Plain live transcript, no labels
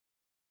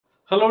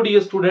Hello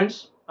dear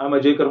students, I am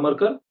Ajay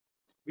Karmarkar.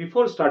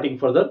 Before starting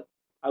further,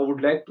 I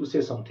would like to say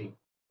something.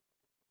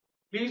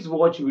 Please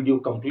watch video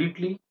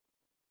completely,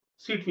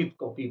 sit with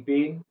copy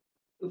pen.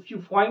 If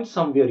you find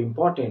somewhere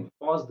important,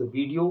 pause the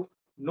video,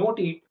 note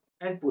it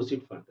and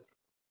proceed further.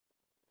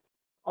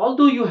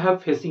 Although you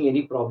have facing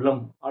any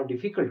problem or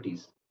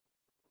difficulties,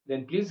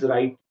 then please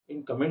write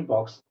in comment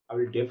box. I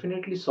will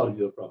definitely solve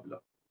your problem.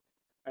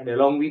 And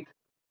along with,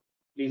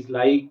 please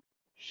like,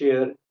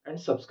 share and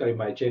subscribe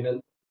my channel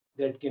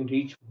that can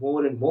reach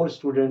more and more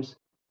students.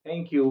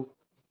 Thank you.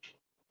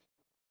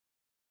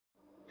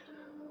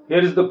 Here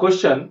is the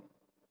question.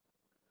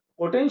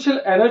 Potential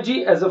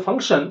energy as a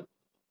function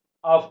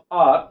of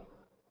R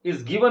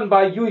is given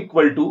by U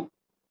equal to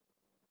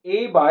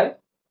A by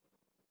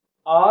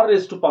R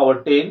raised to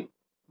power 10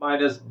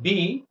 minus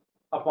B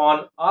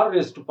upon R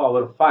raised to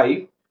power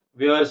 5,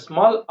 where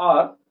small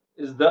r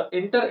is the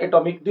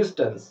interatomic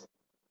distance.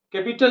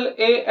 Capital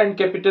A and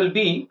capital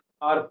B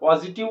are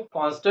positive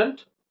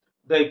constant.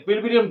 The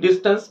equilibrium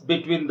distance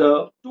between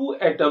the two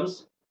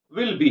atoms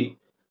will be.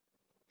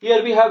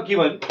 Here we have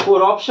given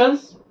four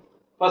options.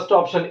 First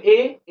option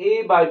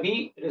A by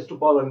B raised to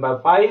power 1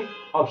 by 5.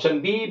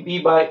 Option B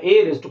by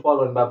A raised to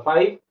power 1 by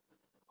 5.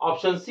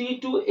 Option C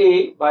to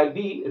A by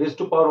B raised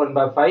to power 1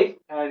 by 5.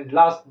 And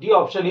last D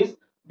option is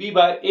B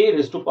by A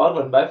raised to power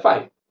 1 by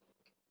 5.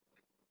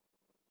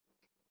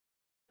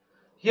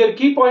 Here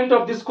key point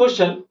of this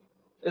question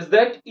is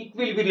that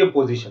equilibrium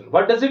position.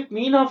 What does it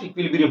mean of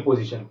equilibrium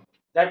position?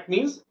 That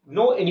means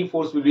no any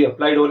force will be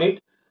applied on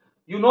it.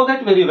 You know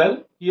that very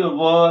well. Here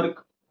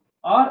work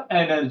or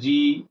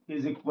energy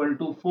is equal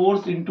to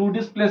force into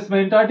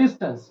displacement or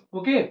distance.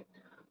 Okay.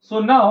 So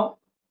now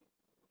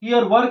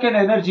here work and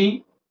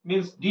energy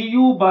means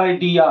du by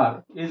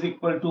dr is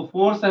equal to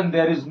force, and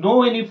there is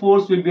no any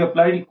force will be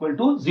applied equal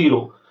to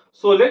 0.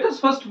 So let us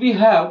first we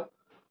have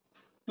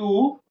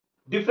to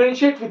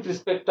differentiate with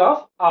respect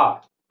of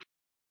r.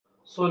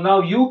 So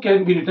now u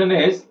can be written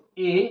as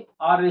a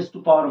r raised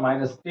to power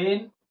minus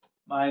 10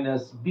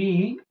 minus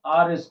b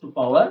r raised to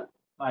power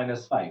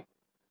minus 5.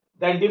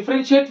 Then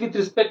differentiate with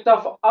respect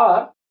of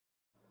r,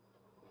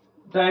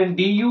 then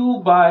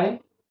du by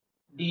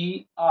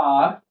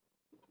dr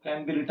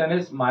can be written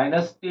as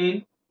minus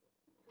 10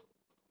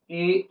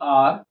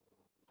 ar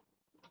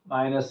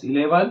minus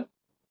 11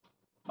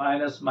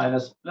 minus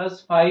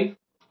plus 5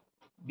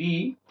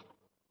 b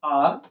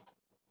r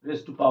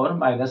raised to power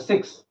minus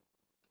 6.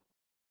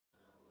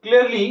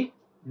 Clearly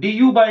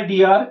du by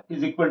dr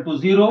is equal to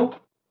 0.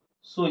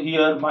 So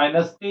here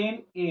minus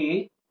 10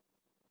 a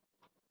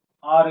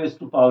r raised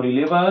to power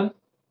 11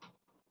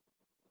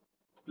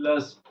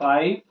 plus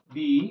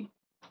 5b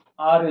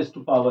r raised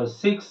to power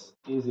 6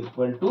 is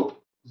equal to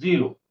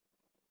 0.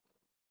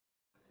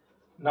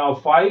 Now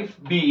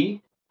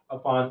 5b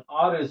upon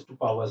r raised to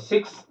power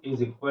 6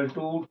 is equal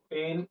to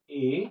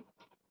 10a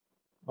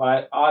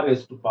by r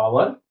raised to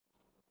power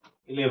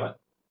 11.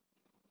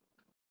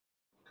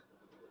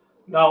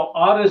 Now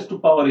r raised to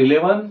power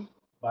 11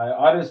 by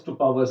r raised to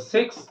power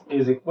 6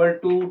 is equal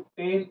to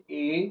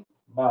 10a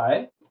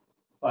by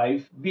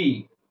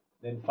 5b.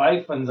 Then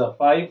 5 ones are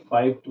 5,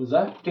 5 twos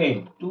are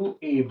 10.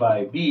 2a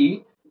by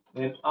b,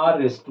 then r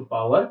raised to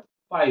power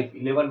 5.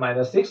 11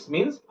 minus 6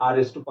 means r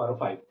raised to power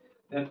 5.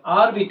 Then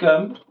r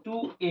becomes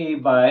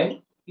 2a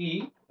by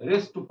b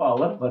raised to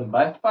power 1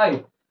 by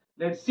 5.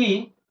 Let's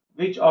see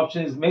which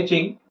option is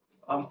matching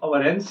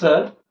our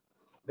answer.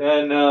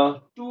 Then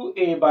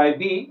 2a by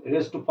b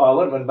raised to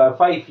power 1 by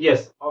 5.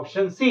 Yes,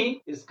 option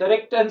C is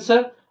correct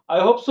answer.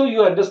 I hope so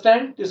you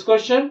understand this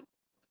question.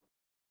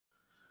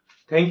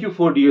 Thank you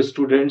for dear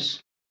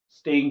students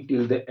staying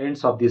till the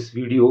ends of this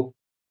video.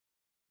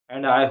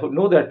 And I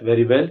know that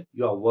very well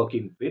you are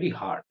working very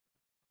hard.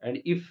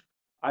 And if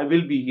I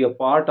will be a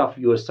part of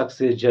your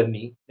success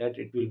journey, that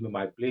it will be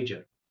my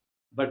pleasure.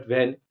 But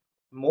when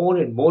more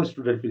and more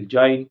students will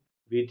join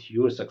with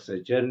your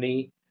success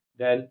journey,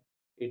 then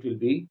it will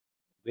be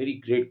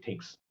very great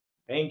things.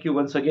 Thank you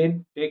once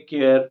again. Take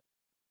care.